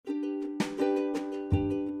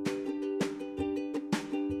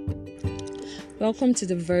Welcome to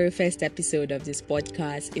the very first episode of this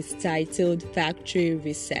podcast. It's titled Factory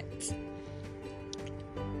Reset.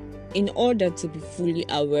 In order to be fully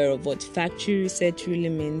aware of what factory reset really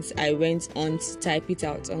means, I went on to type it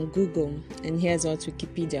out on Google, and here's what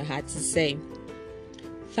Wikipedia had to say.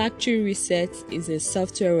 Factory reset is a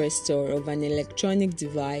software restore of an electronic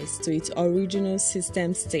device to its original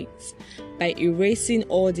system state by erasing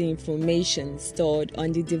all the information stored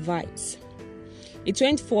on the device. It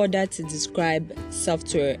went further to describe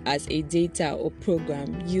software as a data or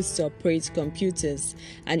program used to operate computers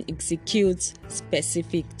and execute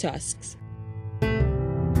specific tasks.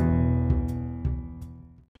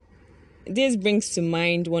 This brings to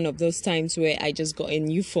mind one of those times where I just got a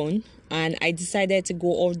new phone and I decided to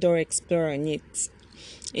go outdoor explore on it.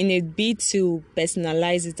 In a bid to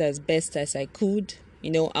personalize it as best as I could,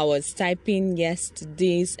 I was typing yes to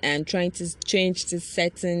this and trying to change this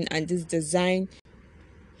setting and this design.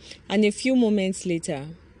 And a few moments later,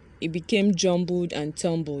 it became jumbled and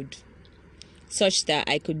tumbled, such that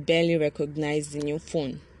I could barely recognize the new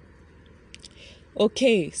phone.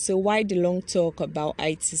 Okay, so why the long talk about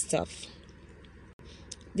IT stuff?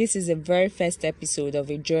 This is the very first episode of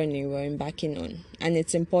a journey we're embarking on, and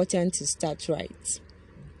it's important to start right.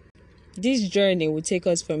 This journey will take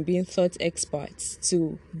us from being thought experts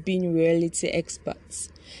to being reality experts.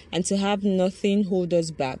 And to have nothing hold us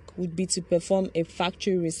back would be to perform a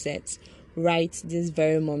factory reset right this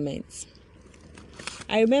very moment.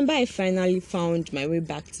 I remember I finally found my way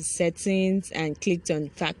back to settings and clicked on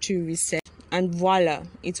factory reset, and voila,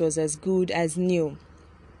 it was as good as new.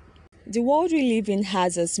 The world we live in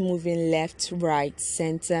has us moving left, right,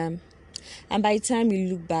 center. And by the time you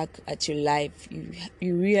look back at your life,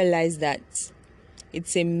 you realize that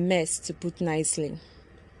it's a mess, to put nicely.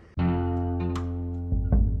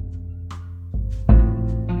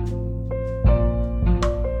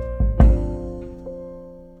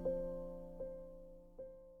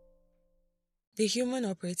 The human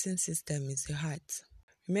operating system is the heart.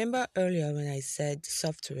 Remember earlier when I said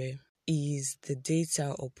software is the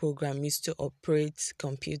data or program used to operate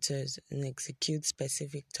computers and execute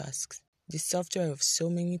specific tasks? The software of so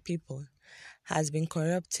many people has been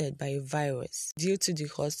corrupted by a virus due to the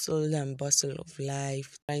hustle and bustle of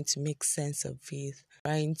life, trying to make sense of it,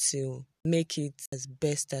 trying to make it as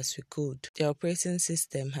best as we could. The operating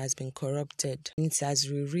system has been corrupted and it has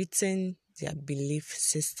rewritten their belief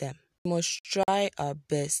system. We must try our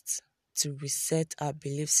best to reset our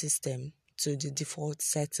belief system to the default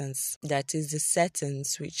settings. That is the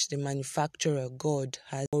settings which the manufacturer God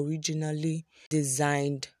has originally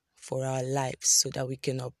designed for our lives so that we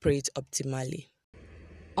can operate optimally.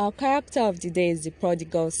 Our character of the day is the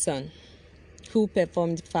prodigal son who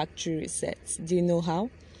performed factory resets. Do you know how?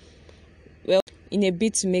 Well, in a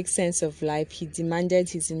bid to make sense of life, he demanded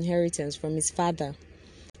his inheritance from his father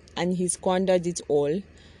and he squandered it all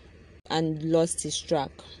and lost his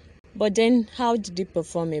track. But then, how did he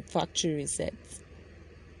perform a factory reset?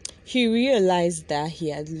 He realized that he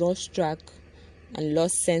had lost track and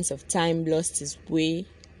lost sense of time, lost his way,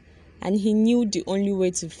 and he knew the only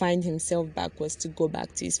way to find himself back was to go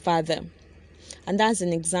back to his father. And that's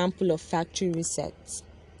an example of factory reset.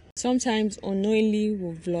 Sometimes unknowingly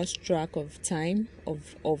we've lost track of time,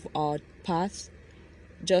 of our path,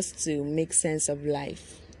 just to make sense of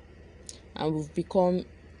life. And we've become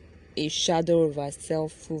a shadow of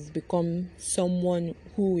ourselves. We've become someone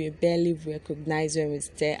who we barely recognize when we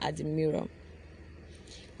stare at the mirror.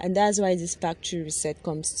 And that's why this factory reset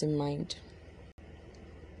comes to mind.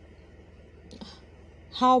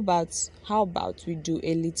 How about we do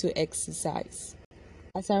a little exercise?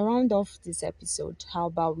 As I round off this episode, how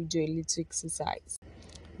about we do a little exercise?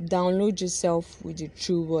 Download yourself with the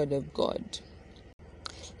true word of God.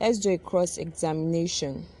 Let's do a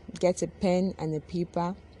cross-examination. Get a pen and a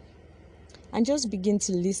paper and just begin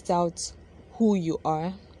to list out who you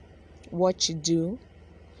are, what you do,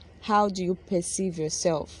 how do you perceive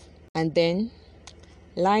yourself, and then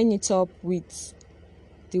line it up with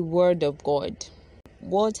the word of God.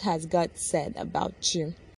 What has God said about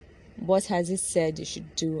you? What has He said you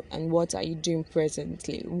should do? And what are you doing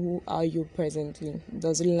presently? Who are you presently?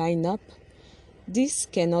 Does it line up? This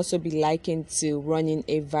can also be likened to running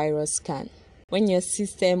a virus scan. When your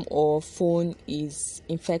system or phone is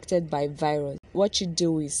infected by virus, what you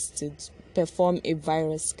do is to perform a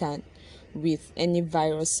virus scan with any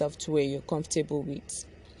virus software you're comfortable with.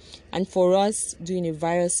 And for us, doing a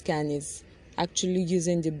virus scan is actually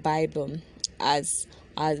using the Bible as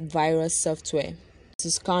our virus software to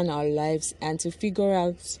scan our lives and to figure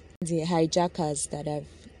out the hijackers that have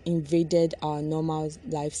invaded our normal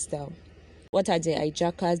lifestyle. What are the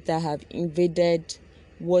hijackers that have invaded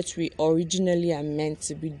what we originally are meant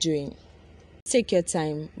to be doing. Take your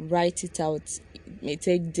time, write it out. It may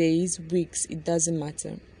take days, weeks, it doesn't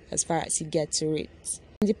matter as far as you get to it.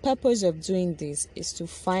 And the purpose of doing this is to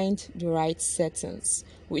find the right settings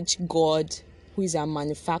which God, who is our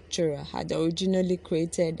manufacturer, had originally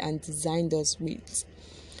created and designed us with,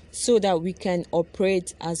 so that we can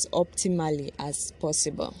operate as optimally as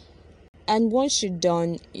possible. And once you're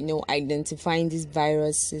done, identifying these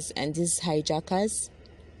viruses and these hijackers,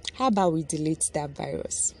 how about we delete that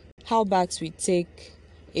virus? How about we take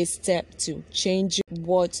a step to change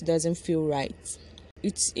what doesn't feel right?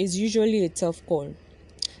 It is usually a tough call.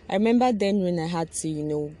 I remember then when I had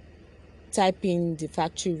to, type in the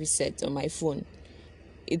factory reset on my phone.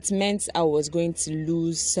 It meant I was going to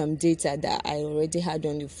lose some data that I already had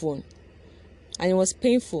on the phone. And it was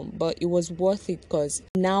painful, but it was worth it because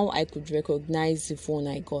now I could recognize the phone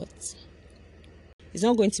I got. It's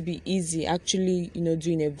not going to be easy actually,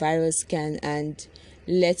 doing a virus scan and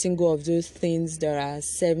letting go of those things that are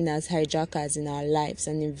serving as hijackers in our lives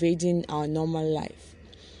and invading our normal life.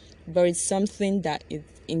 But it's something that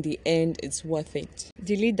in the end, it's worth it.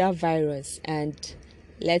 Delete that virus and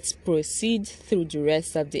let's proceed through the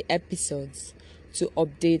rest of the episodes to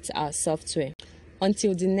update our software.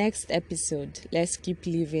 Until the next episode, let's keep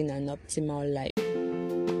living an optimal life.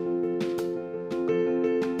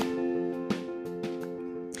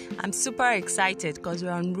 I'm super excited because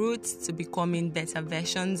we're en route to becoming better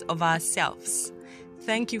versions of ourselves.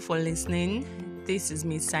 Thank you for listening. This is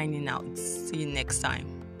me signing out. See you next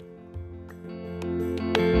time.